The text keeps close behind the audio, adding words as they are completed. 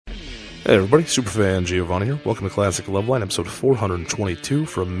Hey everybody, Superfan Giovanni here. Welcome to Classic Loveline, episode 422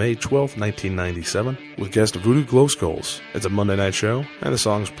 from May 12th, 1997, with guest Voodoo Glow Skulls. It's a Monday night show, and the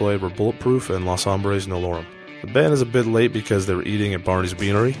songs played were Bulletproof and Los Hombres No Lorem. The band is a bit late because they were eating at Barney's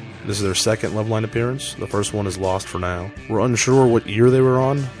Beanery. This is their second Loveline appearance. The first one is lost for now. We're unsure what year they were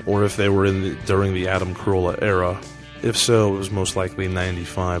on, or if they were during the Adam Carolla era. If so, it was most likely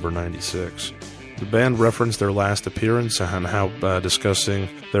 95 or 96. The band referenced their last appearance and how discussing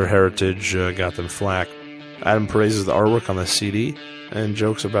their heritage got them flack. Adam praises the artwork on the CD and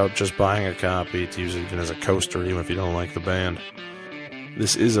jokes about just buying a copy to use it even as a coaster, even if you don't like the band.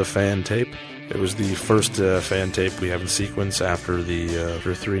 This is a fan tape. It was the first fan tape we have in sequence after the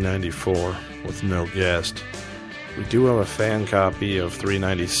 394 with no guest. We do have a fan copy of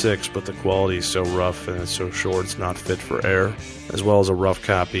 396, but the quality is so rough and it's so short it's not fit for air, as well as a rough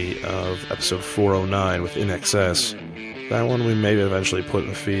copy of episode 409 with In Excess. That one we may eventually put in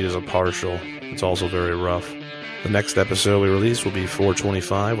the feed as a partial. It's also very rough. The next episode we release will be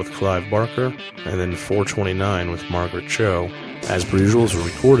 425 with Clive Barker, and then 429 with Margaret Cho. As per usual, it was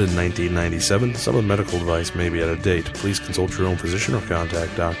recorded in 1997. Some of the medical advice may be out of date. Please consult your own physician or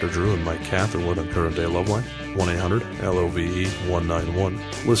contact Dr. Drew and Mike Catherwood on Current Day Loveline,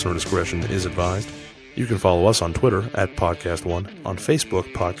 1-800-LOVE-191. Listener discretion is advised. You can follow us on Twitter at Podcast1, on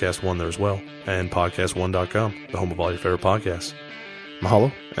Facebook, Podcast1 there as well, and Podcast1.com, the home of all your favorite podcasts.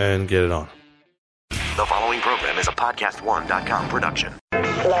 Mahalo, and get it on. The following program is a Podcast1.com production.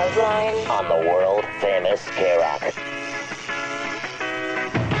 Loveline on the world-famous K-Rock.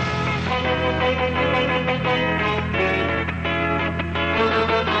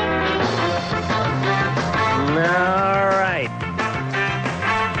 All right.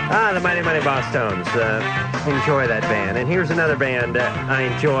 The Mighty Mighty Bosstones. Enjoy that band. And here's another band I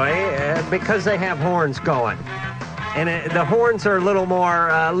enjoy because they have horns going. And the horns are a little more,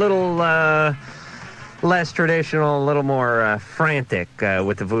 less traditional, a little more frantic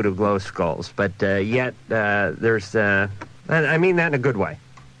with the Voodoo Glow Skulls. But yet, there's, I mean that in a good way.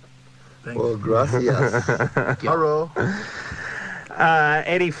 Well, gracias. Hello.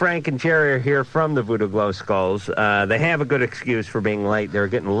 Eddie, Frank, and Jerry are here from the Voodoo Glow Skulls. They have a good excuse for being late. They're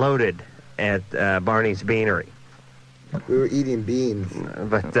getting loaded at Barney's Beanery. We were eating beans.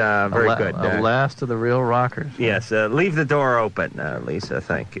 But very good. The last of the real rockers. Yes, leave the door open, Lisa.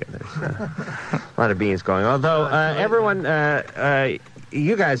 Thank you. There's a lot of beans going. Although everyone,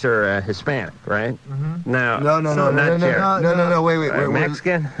 you guys are Hispanic, right? Mm-hmm. No, No, wait. We're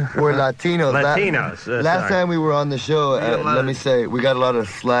Mexican? We're Latinos. Latinos. Last time we were on the show, let me say, we got a lot of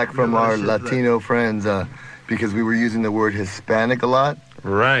slack from our Latino friends because we were using the word Hispanic a lot.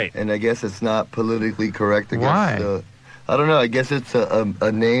 Right. And I guess it's not politically correct against Why? I don't know. I guess it's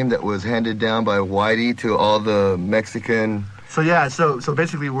a name that was handed down by Whitey to all the Mexican. So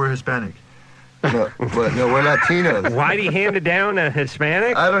basically we're Hispanic. No, we're Latinos. Whitey handed down a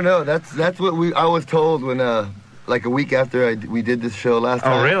Hispanic? I don't know. That's what I was told when like a week after we did this show last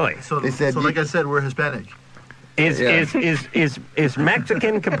time. Oh, really? So They said like I said, we're Hispanic. Is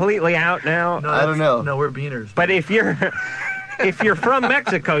Mexican completely out now? No, I don't know. No, we're beaners. But if you're from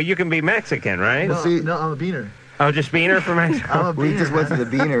Mexico, you can be Mexican, right? No, see- I'm a beaner. Oh, just beaner from Mexico? I'm a beaner. We just went to the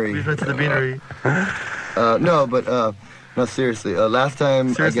beanery. We just went to the beanery. No, seriously. Last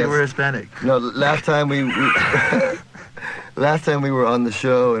time, Seriously, I guess, we're Hispanic. No, last time we last time we were on the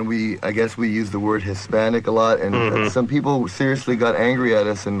show, and I guess we used the word Hispanic a lot, and some people seriously got angry at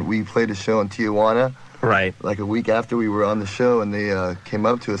us, and we played a show in Tijuana. Right. Like a week after we were on the show, and they came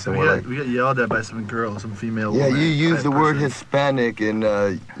up to us and We were like, got yelled at by some girl, some female "Yeah, woman. you used the word person. Hispanic, and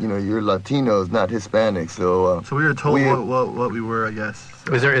you're Latinos, not Hispanic." So So we were told what we were, I guess.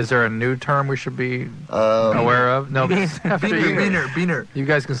 So. Is there a new term we should be aware of? No, Beaner. You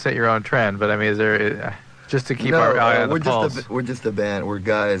guys can set your own trend, but I mean, is there just to keep our eye on the pulse? We're just a band. We're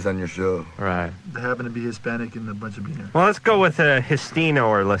guys on your show. Right. They happen to be Hispanic and a bunch of beaners. Well, let's go with Histino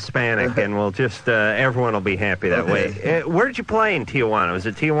or Hispanic, and we'll just, everyone will be happy that way. Where did you play in Tijuana? Was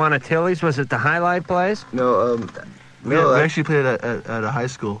it Tijuana Tilly's? Was it the Highlight place? No, We actually played at a high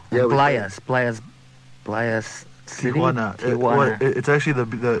school. Yeah, Playas City? Tijuana. It's actually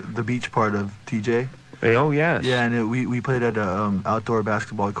the beach part of TJ. Oh, yes. Yeah, and we played at an outdoor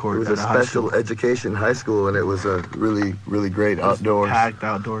basketball court. It was at a high special school. education high school, and it was a really, really great outdoor. Packed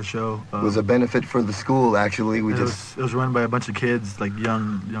outdoor show. It was a benefit for the school, actually. It was run by a bunch of kids, like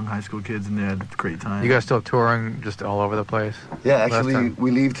young high school kids, and they had a great time. You guys still touring just all over the place? Yeah, actually,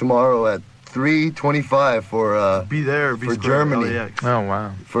 we leave tomorrow at 3:25 for be there for Germany. LAX. Oh,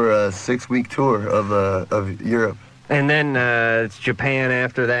 wow. For a 6-week tour of Europe. And then it's Japan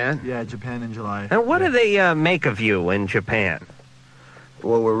after that? Yeah, Japan in July. And what do they make of you in Japan?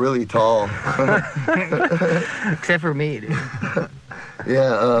 Well, we're really tall. Except for me, dude.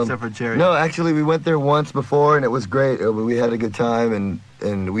 Yeah. Except for Jerry. No, actually, we went there once before, and it was great. We had a good time,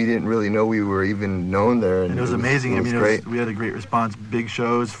 and we didn't really know we were even known there. And it was amazing. It was great. We had a great response. Big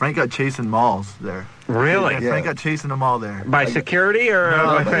shows. Frank got chasing malls there. Really? Yeah, Frank got chasing them all there. By security or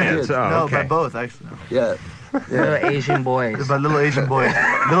by fans? No, by both, actually. Yeah. Little Asian boys. By little Asian boys.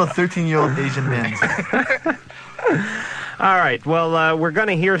 Little 13-year-old Asian men. All right. Well, we're going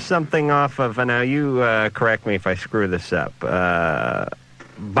to hear something off of, now you correct me if I screw this up,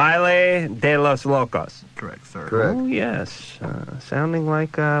 Baile de los Locos. Correct, sir. Correct. Oh, yes. Sounding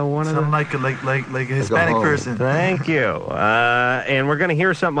like one of the... Sounding like a Hispanic person. Thank you. And we're going to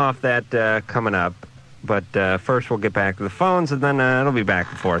hear something off that coming up. But first we'll get back to the phones, and then it'll be back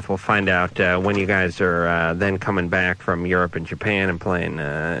and forth. We'll find out when you guys are then coming back from Europe and Japan and playing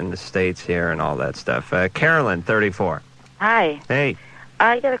in the States here and all that stuff. Carolyn, 34. Hi. Hey.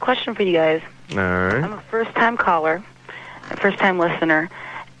 I got a question for you guys. All right. I'm a first-time caller, a first-time listener,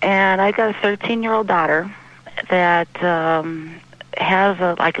 and I got a 13-year-old daughter that has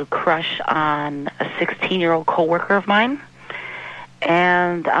a crush on a 16-year-old coworker of mine,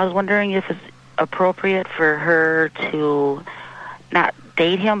 and I was wondering if it's appropriate for her to not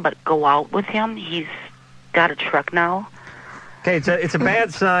date him but go out with him. He's got a truck now. Okay, it's a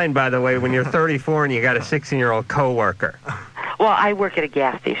bad sign, by the way, when you're 34 and you got a 16-year-old coworker. Well, I work at a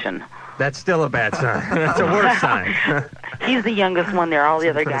gas station. That's still a bad sign. That's a worse sign. He's the youngest one there. All the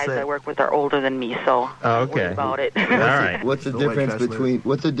other guys I work with are older than me, so okay. don't worry about it. All right. What's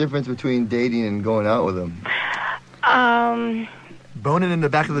the difference between dating and going out with them? Boning in the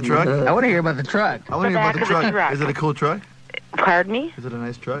back of the truck? I want to hear about the truck. I want to hear about the truck. Is it a cool truck? Pardon me? Is it a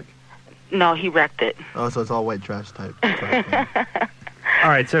nice truck? No, he wrecked it. Oh, so it's all white trash type truck. All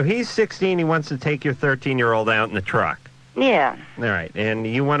right, so he's 16. He wants to take your 13-year-old out in the truck. Yeah. All right, and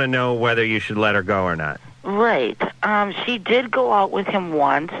you want to know whether you should let her go or not. Right. She did go out with him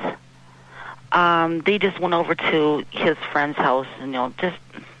once. They just went over to his friend's house and, just...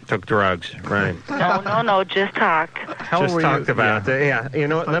 Took drugs, right? No, just talked. Just talked about it. Yeah,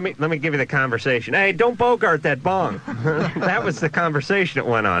 let me give you the conversation. Hey, don't bogart that bong. That was the conversation that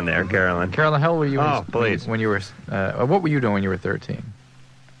went on there, Carolyn. Carolyn, how old were you? Please. When you were, what were you doing when you were 13?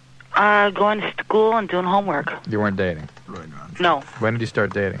 Going to school and doing homework. You weren't dating? No. When did you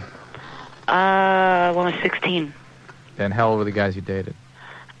start dating? When I was 16. And how old were the guys you dated?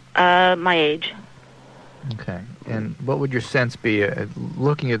 My age. Okay. And what would your sense be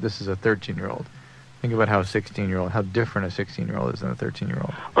looking at this as a 13-year-old? Think about how a 16-year-old, how different a 16-year-old is than a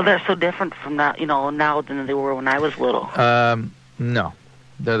 13-year-old. Well, they're so different from now, now than they were when I was little. No,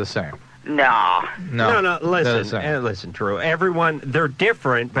 they're the same. No. Listen, Drew. Everyone, they're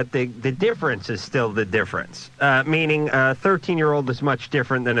different, but the difference is still the difference. Meaning, a 13-year-old is much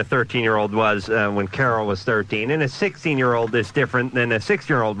different than a 13-year-old was when Carol was 13, and a 16-year-old is different than a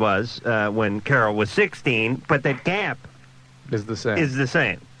 6-year-old was when Carol was 16. But that gap is the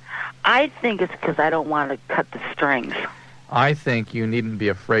same. I think it's because I don't want to cut the strings. I think you needn't be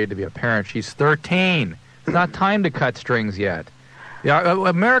afraid to be a parent. She's 13. It's not time to cut strings yet. Yeah,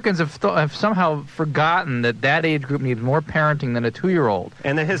 Americans have somehow forgotten that age group needs more parenting than a 2-year-old.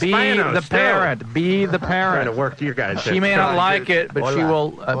 And the Hispanos, Be the parent. Trying to work to your guys. She may not like it, but she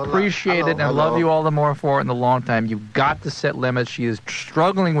will appreciate it and love you all the more for it in the long time. You've got to set limits. She is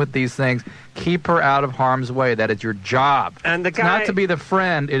struggling with these things. Keep her out of harm's way. That is your job. And it's not to be the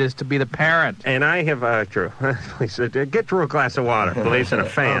friend. It is to be the parent. And I have, Drew, please, get Drew a glass of water, please, and a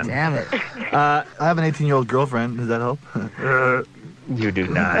fan. Oh, damn it. I have an 18-year-old girlfriend. Does that help? You do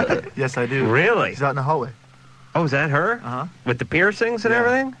not. Yes, I do. Really? She's out in the hallway. Oh, is that her? Uh-huh. With the piercings and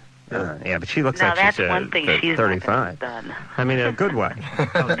everything? Yeah, but she looks like that's she's one thing she's 35. done. I mean, in a good way.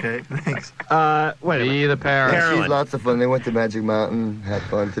 Okay, thanks. Wait a minute. Be the parent. She's lots of fun. They went to Magic Mountain, had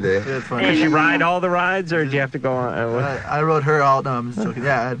fun today. Yeah, it's fun. Did she ride all the rides, or did you have to go on? I rode her all. No, I'm just joking.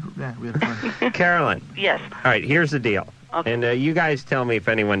 Yeah, we had fun. Carolyn. Yes. All right, here's the deal. Okay. And you guys tell me if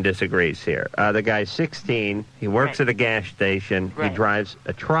anyone disagrees here. The guy's 16. He works at a gas station. Right. He drives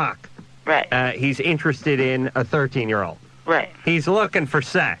a truck. Right. He's interested in a 13-year-old. Right. He's looking for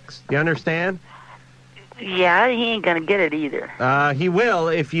sex. You understand? Yeah, he ain't gonna get it either. He will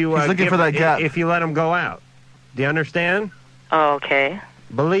if you. He's looking for that gap. If you let him go out. Do you understand? Okay.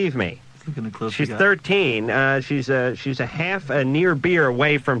 Believe me. She's 13. She's a half a near beer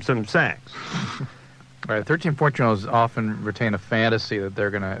away from some sex. All right, 13, 14-year-olds often retain a fantasy that they're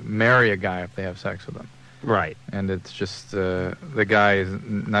going to marry a guy if they have sex with him. Right. And it's just the guy is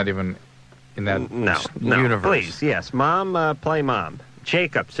not even in that universe. Please, yes. Mom, play mom.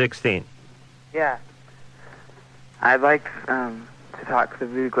 Jacob, 16. Yeah. I'd like to to talk to the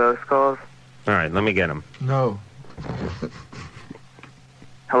Voodoo Glow Skulls? All right, let me get him. No.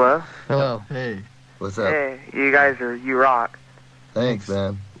 Hello? Hello. Hey. What's up? Hey, you rock. Thanks,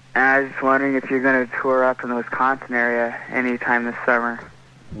 man. And I was just wondering if you're going to tour up in the Wisconsin area anytime this summer.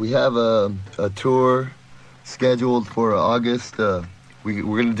 We have a tour scheduled for August. We're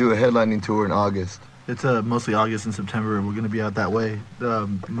going to do a headlining tour in August. It's mostly August and September. We're going to be out that way.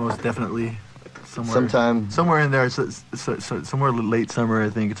 Most definitely. Somewhere in there. Somewhere late summer, I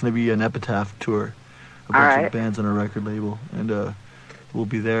think. It's going to be an Epitaph tour. A bunch of bands on our record label. And we'll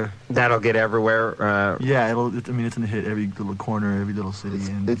be there. That'll get everywhere. Yeah, it's going to hit every little corner, every little city.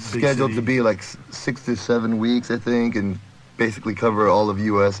 It's scheduled to be like 6 to 7 weeks, I think, and basically cover all of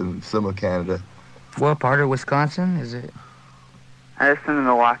U.S. and some of Canada. What part of Wisconsin is it? I just in the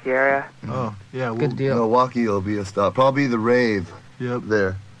Milwaukee area. Oh, yeah. Good deal. Milwaukee will be a stop. Probably the Rave. Yep.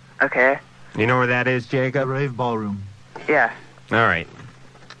 There. Okay. You know where that is, Jacob? The Rave Ballroom. Yeah. All right.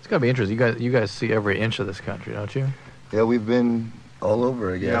 It's got to be interesting. You guys see every inch of this country, don't you? Yeah, we've been all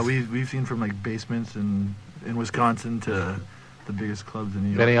over, I guess. Yeah, we've seen from like basements in Wisconsin to the biggest clubs in New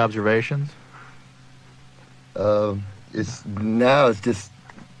York. Any observations? It's just.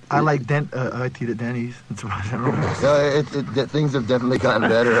 I like to eat at Denny's. That's what I don't know. Things have definitely gotten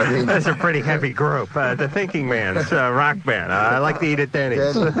better. I mean, that's a pretty heavy group. The Thinking Man's rock band. I like to eat at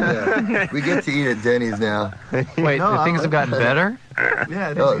Denny's. Yeah. We get to eat at Denny's now. Wait, things have gotten better?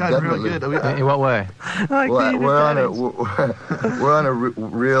 Yeah, things have gotten real good. In what way? We're on a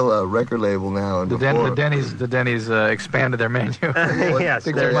real record label now. And the Denny's expanded their menu. Yes,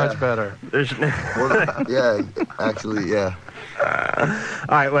 things are much better. Yeah, actually, yeah. All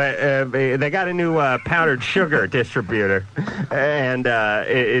right, well, they got a new powdered sugar distributor, and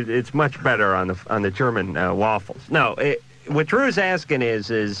it's much better on the German waffles. No, what Drew's asking is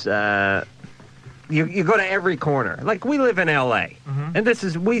you go to every corner. Like we live in L.A., and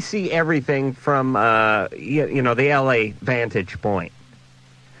we see everything from the L.A. vantage point.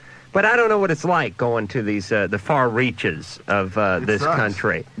 But I don't know what it's like going to these the far reaches of this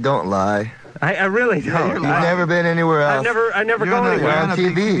country. Don't lie. I really don't. You've never been anywhere else. I never go anywhere. You're on a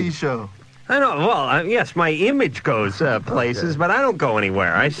TV. big TV show. I know. Well, yes, my image goes places, but I don't go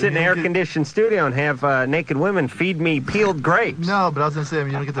anywhere. I sit in an air-conditioned studio and have naked women feed me peeled grapes. No, but I was gonna say,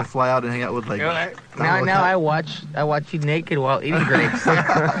 you don't get to fly out and hang out with like. Now I watch you naked while eating grapes. You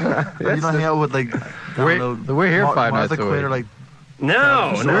don't hang out with like. We're here 5 nights a week. Like,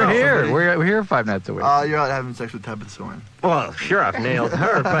 no, we're here. We're here 5 nights a week. You're out having sex with Tabitha Soren. Well, sure, I've nailed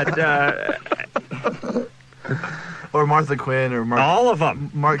her, but. Or Martha Quinn, or all of them.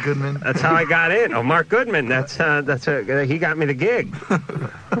 Mark Goodman. That's how I got in. Oh, Mark Goodman. He got me the gig.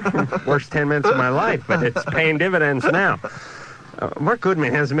 Worst 10 minutes of my life, but it's paying dividends now. Mark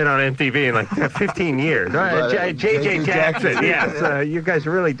Goodman hasn't been on MTV in like 15 years. J.J. Jackson. Yes, you guys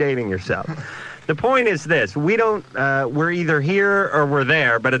are really dating yourself. The point is this: we don't. We're either here or we're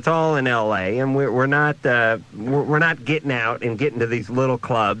there, but it's all in L.A. and we're not. We're not getting out and getting to these little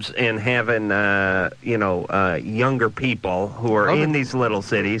clubs and having younger people who are in these little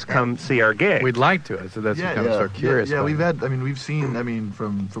cities come see our gigs. We'd like to, so that's become so curious. Yeah, we've seen.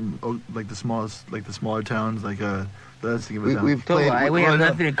 From like the smaller towns, like We've played. We have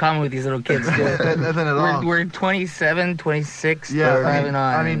nothing in common with these little kids. Nothing at all. We're 27, 26. Yeah, driving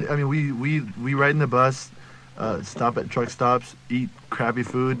on. I mean, we ride in the bus, stop at truck stops, eat crappy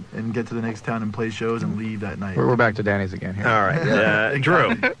food, and get to the next town and play shows and leave that night. We're back to Danny's again here. All right, Drew.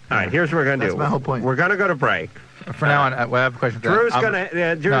 All right, here's what we're gonna do. That's my whole point. We're gonna go to break. For now on, I have a question. Drew's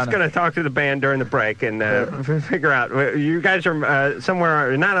gonna talk to the band during the break and figure out. You guys are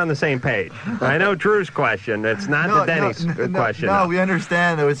somewhere not on the same page. I know Drew's question. It's not the Denny's question. No, we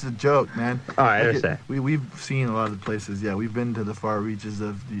understand though. It's a joke, man. Oh, I understand. We've seen a lot of places. Yeah, we've been to the far reaches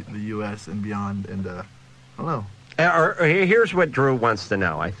of the U.S. and beyond, and I don't know. Here's what Drew wants to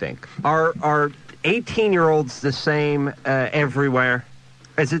know. I think are 18-year-olds the same everywhere?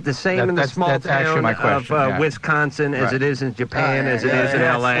 Is it the same in the small town of Wisconsin as it is in Japan, as it is in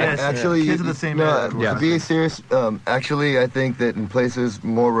L.A.? Actually, kids are the same. To be serious, actually, I think that in places,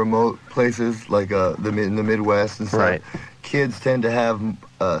 more remote places, like in the Midwest and stuff, kids tend to have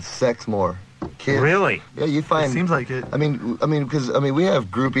sex more. Kids. Really? Yeah, you find. It seems like it. I mean, because we have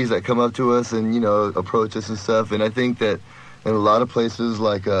groupies that come up to us and approach us and stuff, and I think that in a lot of places,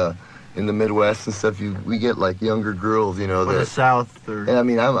 like in the Midwest and stuff, we get like younger girls, or the South. And I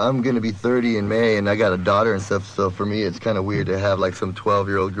mean, I'm gonna be 30 in May, and I got a daughter and stuff. So for me, it's kind of weird to have like some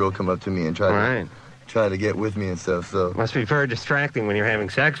 12-year-old girl come up to me and try try to get with me and stuff. So must be very distracting when you're having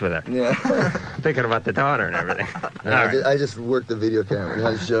sex with her. Yeah. Thinking about the daughter and everything. I just worked the video camera. I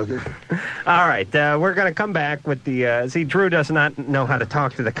was joking. All right, we're going to come back with the... see, Drew does not know how to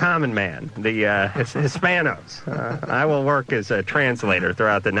talk to the common man, the Hispanos. I will work as a translator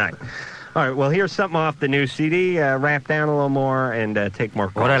throughout the night. All right, well, here's something off the new CD. Wrap down a little more and take more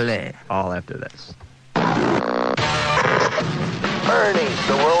calls. Orale. All after this. Ernie,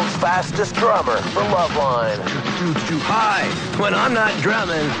 the world's fastest drummer from Loveline. Hi, when I'm not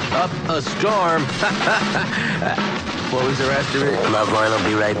drumming up a storm. What was the rest of it? Loveline will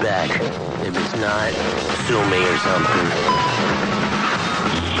be right back. If it's not, sue me or something.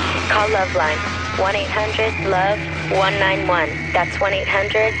 Call Loveline. 1-800-LOVE-191. That's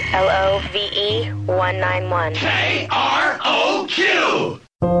 1-800-LOVE-191. KROQ!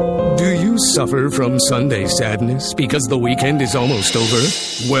 Do you suffer from Sunday sadness because the weekend is almost over?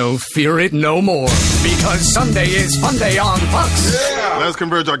 Well, fear it no more, because Sunday is Fun Day on Fox. Yeah! Let's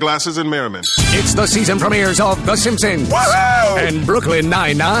converge our glasses in merriment. It's the season premieres of The Simpsons. Woo-hoo! And Brooklyn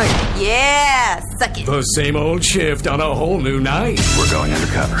Nine-Nine. Yeah, suck it. The same old shift on a whole new night. We're going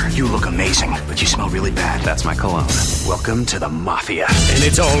undercover. You look amazing, but you smell really bad. That's my cologne. Welcome to the Mafia. And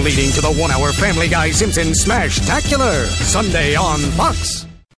it's all leading to the one-hour Family Guy Simpsons Smash-tacular. Sunday on Fox.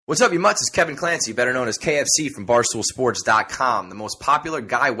 What's up, you mutts? It's Kevin Clancy, better known as KFC from BarstoolSports.com, the most popular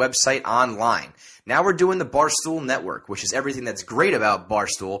guy website online. Now we're doing the Barstool Network, which is everything that's great about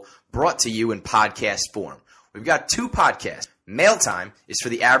Barstool, brought to you in podcast form. We've got 2 podcasts. Mail Time is for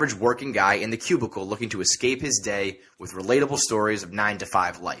the average working guy in the cubicle looking to escape his day with relatable stories of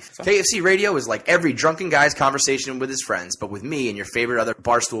 9-to-5 life. KFC Radio is like every drunken guy's conversation with his friends, but with me and your favorite other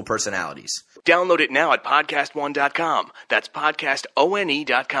Barstool personalities. Download it now at podcastone.com. That's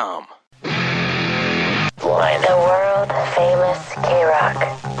podcastone.com. Why the world famous K-Rock.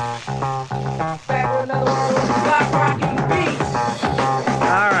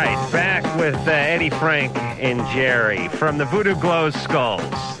 All right, back with Eddie Frank and Jerry from the Voodoo Glows Skulls.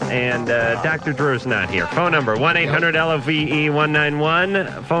 And Dr. Drew's not here. Phone number,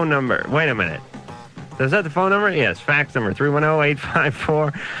 1-800-LOVE-191. Phone number, wait a minute. Is that the phone number? Yes, fax number,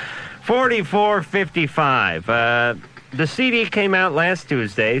 310-854-4455. The CD came out last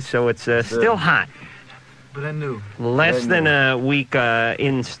Tuesday, so it's still hot. Brand new. Less than a week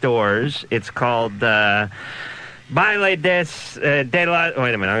in stores. It's called Baile de la...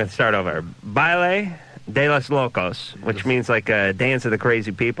 Wait a minute, I'm going to start over. Baile de los Locos, which means like Dance of the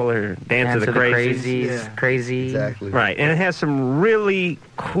Crazy People or Dance of the Crazies. Yeah. Crazy. Exactly. Right, and it has some really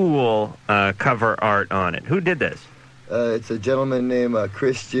cool cover art on it. Who did this? It's a gentleman named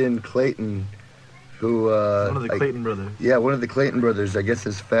Christian Clayton, who... one of the Clayton brothers. Yeah, one of the Clayton brothers. I guess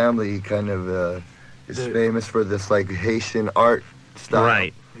his family kind of is famous for this, like, Haitian art style.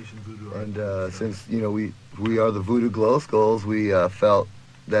 Right. Haitian voodoo art. And since, you know, we are the Voodoo Glow Skulls, we felt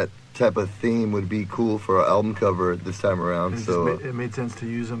that type of theme would be cool for our album cover this time around. So it made sense to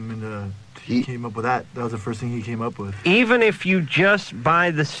use them, and he came up with that. That was the first thing he came up with. Even if you just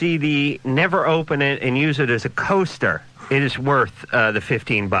buy the CD, never open it, and use it as a coaster, it is worth the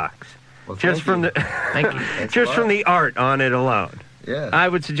 $15. Well, just from the just from the art on it alone. Yeah. I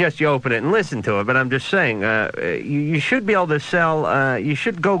would suggest you open it and listen to it, but I'm just saying, you should be able to sell, you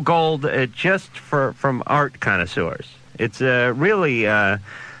should go gold just from art connoisseurs. It's really a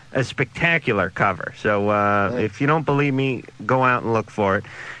spectacular cover. So if you don't believe me, go out and look for it.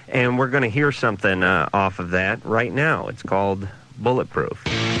 And we're going to hear something off of that right now. It's called Bulletproof.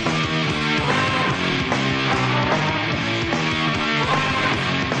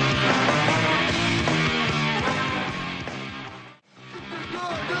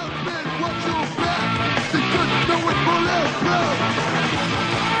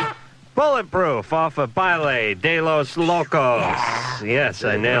 Bulletproof off of Baile de los Locos. Yes,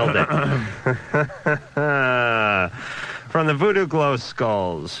 I nailed it. From the Voodoo Glow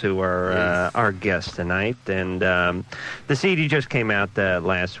Skulls, who are our guests tonight. And the CD just came out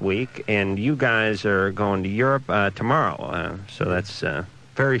last week, and you guys are going to Europe tomorrow. So that's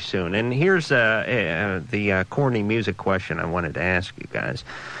very soon. And here's the corny music question I wanted to ask you guys.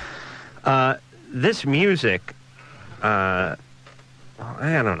 This music...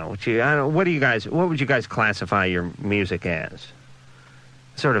 I don't know what what would you guys classify your music as?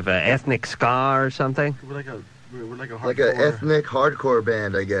 Sort of an ethnic ska or something? We're like a hardcore, like an ethnic hardcore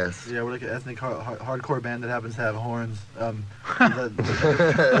band, I guess. Yeah, we're like an ethnic hardcore band that happens to have horns. We're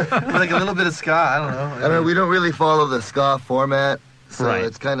like a little bit of ska. I don't know. I mean, we don't really follow the ska format. So right.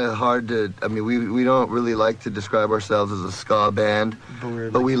 It's kind of hard to, I mean, we don't really like to describe ourselves as a ska band,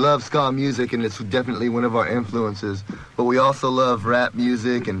 but we love ska music, and it's definitely one of our influences. But we also love rap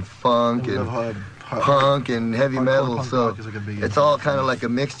music and funk and punk and heavy metal. So it's all kind of like a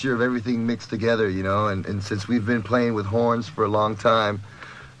mixture of everything mixed together, you know. And since we've been playing with horns for a long time,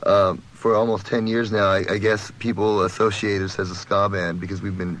 for almost 10 years now, I guess people associate us as a ska band because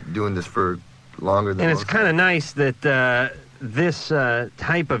we've been doing this for longer than. And it's kind of nice that this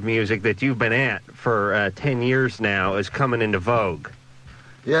type of music that you've been at for 10 years now is coming into vogue.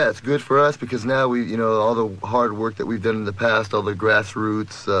 Yeah, it's good for us because now we, you know, all the hard work that we've done in the past, all the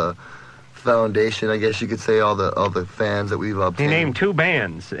grassroots foundation, I guess you could say, all the fans that we've obtained. He named 2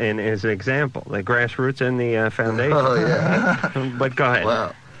 bands as an example, the Grassroots and the Foundation. Oh, yeah. But go ahead.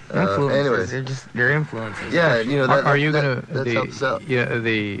 Wow. Anyways. They're influences. Yeah, you know, are you going to... That helps out. Yeah,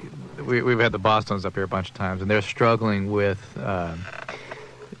 we've had the Bostons up here a bunch of times, and they're struggling with their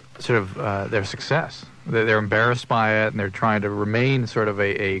success. They're embarrassed by it, and they're trying to remain sort of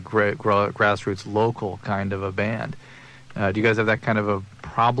a grassroots local kind of a band. Do you guys have that kind of a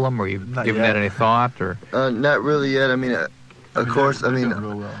problem, or you given that any thought, or? Not really yet. I mean, of course,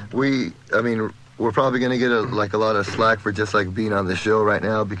 we're probably going to get a lot of slack for just like being on the show right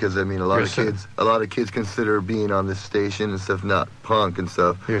now because a lot of kids consider being on this station and stuff not punk and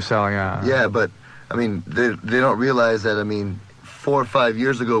stuff. You're selling out. Yeah, but they don't realize that 4 or 5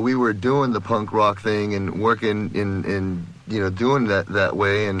 years ago we were doing the punk rock thing and working in doing that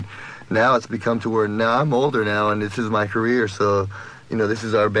way, and now it's become to where now I'm older now and this is my career, so this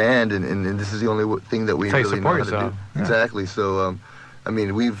is our band and this is the only thing that we really know how to do. Yeah. Exactly. So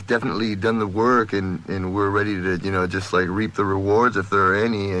we've definitely done the work, and we're ready to, just like reap the rewards if there are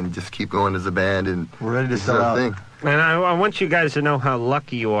any, and just keep going as a band. And we're ready to sell out. Thing. And I want you guys to know how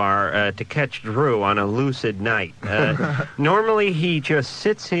lucky you are to catch Drew on a lucid night. Normally, he just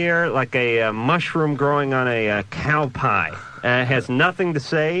sits here like a mushroom growing on a cow pie. Has nothing to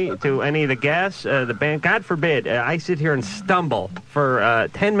say to any of the guests, the band. God forbid, I sit here and stumble for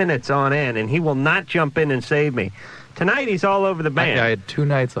 10 minutes on end, and he will not jump in and save me. Tonight, he's all over the band. I had 2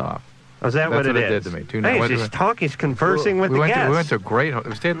 nights off. Oh, is that That's what it is? Did to me. 2 nights. Hey, he's just talking, he's conversing with the guests. We went to a great.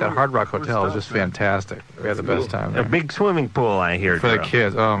 We stayed at that Hard Rock Hotel. It was just fantastic. We had the best time there. A big swimming pool, I hear. For the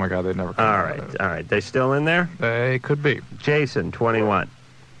kids. Oh my God, they'd never come. All right. They still in there? They could be. Jason, 21.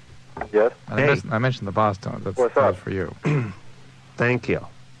 Yes. I mentioned the Boston. That was for you. Thank you.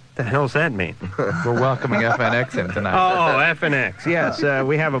 The hell's that mean? We're welcoming FNX in tonight. Oh, FNX. Yes,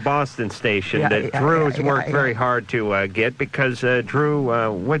 we have a Boston station that Drew's worked very hard to get because,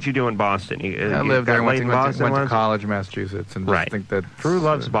 Drew, what'd you do in Boston? I lived there. Went to college in Massachusetts. And right. Think that Drew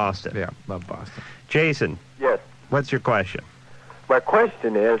loves Boston. Yeah, love Boston. Jason. Yes. What's your question? My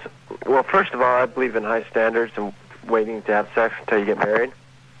question is, well, first of all, I believe in high standards and waiting to have sex until you get married.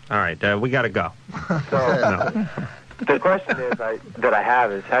 All right, we got to go. So, the question that I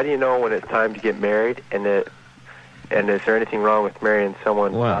have is, how do you know when it's time to get married, and is there anything wrong with marrying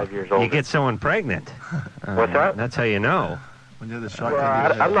someone 5 years older? You get someone pregnant. What's that? That's how you know. When you're the shot.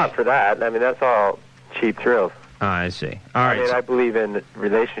 Well, I'm not for that. That's all cheap thrills. Oh, I see. All right. I believe in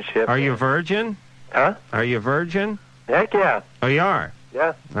relationships. Are you a virgin? Huh? Are you a virgin? Heck yeah. Oh, you are?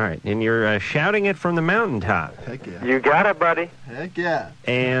 Yeah. All right, and you're shouting it from the mountaintop. Heck yeah. You got it, buddy. Heck yeah.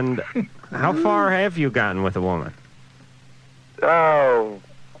 And how far have you gotten with a woman? Oh,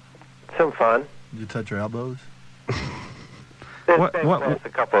 some fun. Did you touch her elbows? It's been close a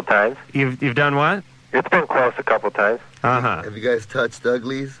couple of times. You've done what? It's been close a couple of times. Uh-huh. Have you guys touched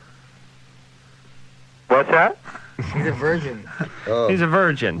uglies? What's that? He's a virgin. Oh. He's a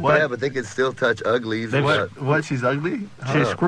virgin. Yeah, but they can still touch uglies. What? She's ugly? She's